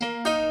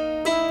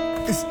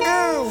It's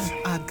ill.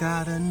 I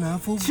got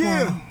another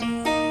Yeah.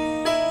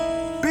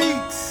 one.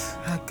 Beats.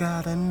 I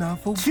got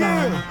another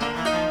Yeah. one.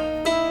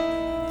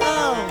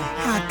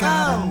 I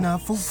got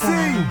another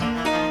one.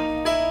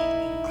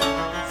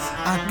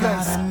 I got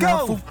Let's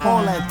another go. one.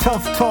 All that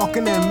tough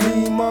talking, that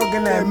mean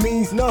mugging, that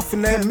means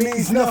nothing, that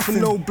means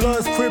nothing. No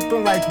bloods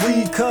crippin' like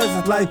we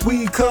cousins, like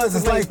we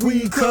cousins, like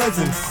we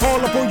cousins.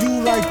 All up on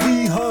you like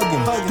we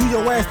hugging. Do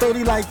your ass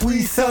dirty like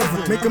we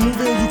southern. Make a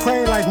move in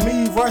Ukraine like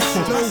me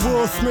Russian. No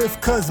Will Smith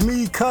cause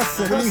me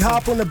cussin'. When he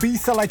hop on the beat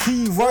sound like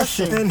he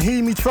Russian. And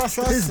he me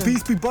trustin', his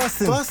beats be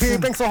bustin'. He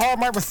ain't think so hard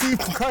might receive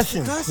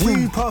concussion.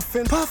 We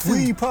puffin',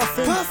 we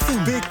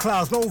puffin'. Big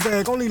clouds, no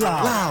rag, only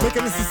loud.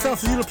 Making this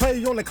successful you to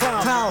play on the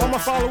cloud. All my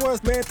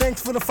followers, man,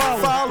 thanks for the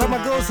follow. Like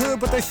my girls hood,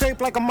 but they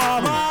shaped like a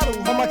model.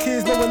 All my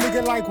kids know a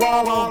nigga like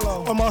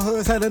Wallow. All my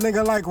hoods had a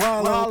nigga like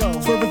Rollo.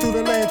 Swerving through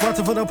the lanes,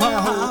 watching for the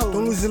pothole.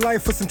 Don't lose your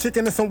life for some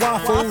chicken and some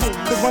waffles.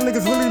 Cause my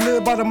niggas really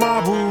live by the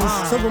mob rules.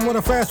 Serving with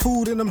a fast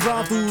food in them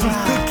drive-thrus.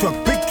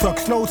 Big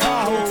trucks, no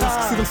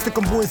Tahoes. See them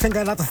stickin' boys hang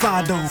out the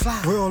side door.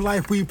 Real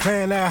life, we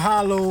playin' that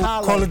hollow.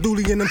 Call of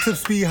Duty and them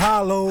tips be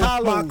hollow.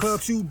 My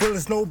club shoot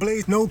bullets, no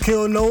blades, no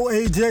kill, no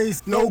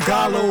AJs, no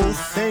gallows.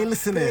 They ain't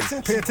listening.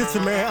 Pay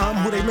attention, man. I'm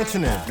who they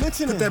mentioning.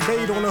 Put that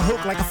bait on the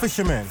hook like a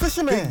fisherman.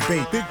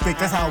 Big bait,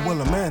 that's how I will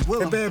 'em, man.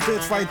 That bad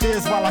bitch right there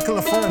is while I kill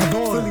a friend.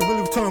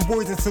 Really turn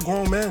boys into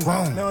grown men.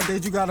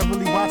 Nowadays you gotta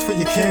really watch for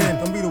your kin.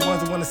 Don't be the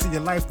ones that wanna see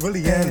your life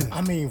really end.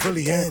 I mean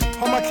really end.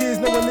 All my kids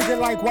know a nigga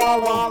like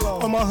Wallow.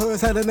 All my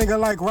hoods had a nigga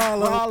like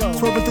Rollo.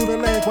 Swerving through the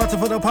lanes, watching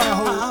for the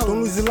pothole.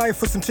 Don't lose your life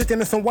for some chicken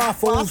and some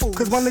waffles.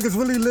 Cause my niggas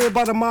really live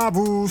by the mob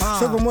rules.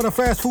 Serving with a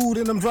fast food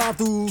in them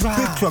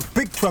drive-thrus.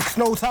 Big trucks,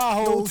 no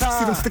Tahoes.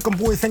 See them stickin'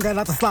 boys hang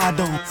out the slide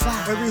door.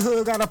 Every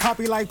hood got a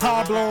poppy like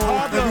Pablo.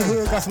 Every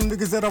hood got some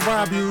niggas that'll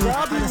rob you.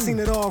 I done seen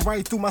it all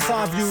right through my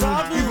side view.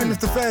 Even if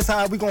the feds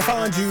high, we gon'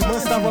 find you.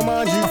 Must I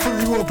remind you, I feel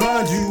you will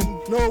blind you.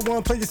 No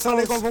one play your son,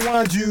 they gon'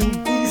 rewind you.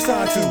 Who you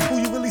signed to? Who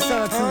you really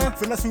signed to?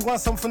 Finesse we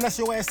want some, finesse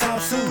your ass down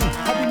soon.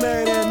 I be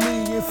mad at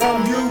me if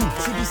I'm you.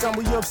 Should be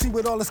somewhere you up, see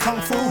with all this kung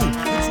fu.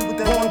 Hit you with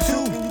that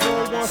 1-2, then you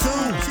go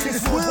 1-2.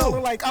 Kids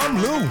will like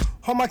I'm Lou.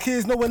 All my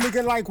kids know a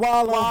nigga like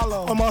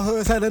Wallow. All my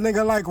hoods had a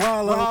nigga like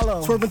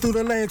Rollo. Swerving through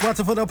the lanes,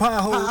 watching for the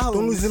pothole.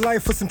 Don't lose your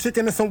life for some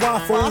chicken and some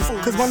waffles.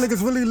 Cause my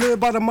niggas really live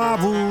by the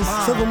mob rules.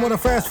 Serving with a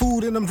fast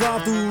food in them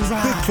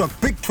drive-thrus.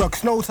 Big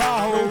trucks, no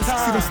Tahoes.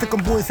 See them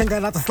stickin' boys hang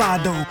out the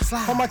slide door.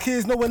 All my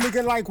kids know a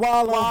nigga like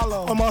Wallow.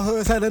 All my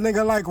hoods had a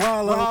nigga like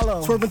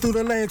Rollo. Swerving through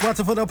the lanes,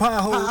 watching for the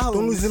pothole.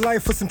 Don't lose your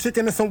life for some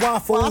chicken and some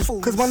waffles.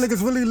 Cause my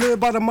niggas really live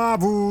by the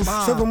mob rules.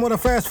 Serving with a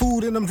fast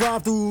food in them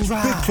drive-thrus.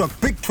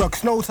 Big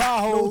trucks, no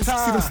Tahoes.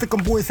 See them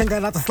stickin' boys hang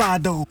out the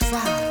slide door.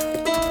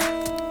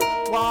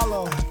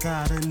 Wallow. I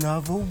got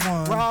another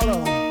one.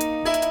 Rollo.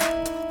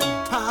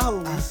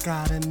 I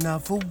got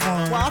another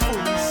one.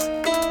 Waffles.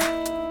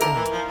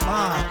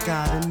 I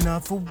got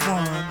another one.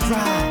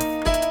 Drive.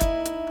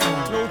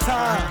 No I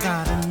time.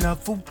 got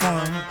another one.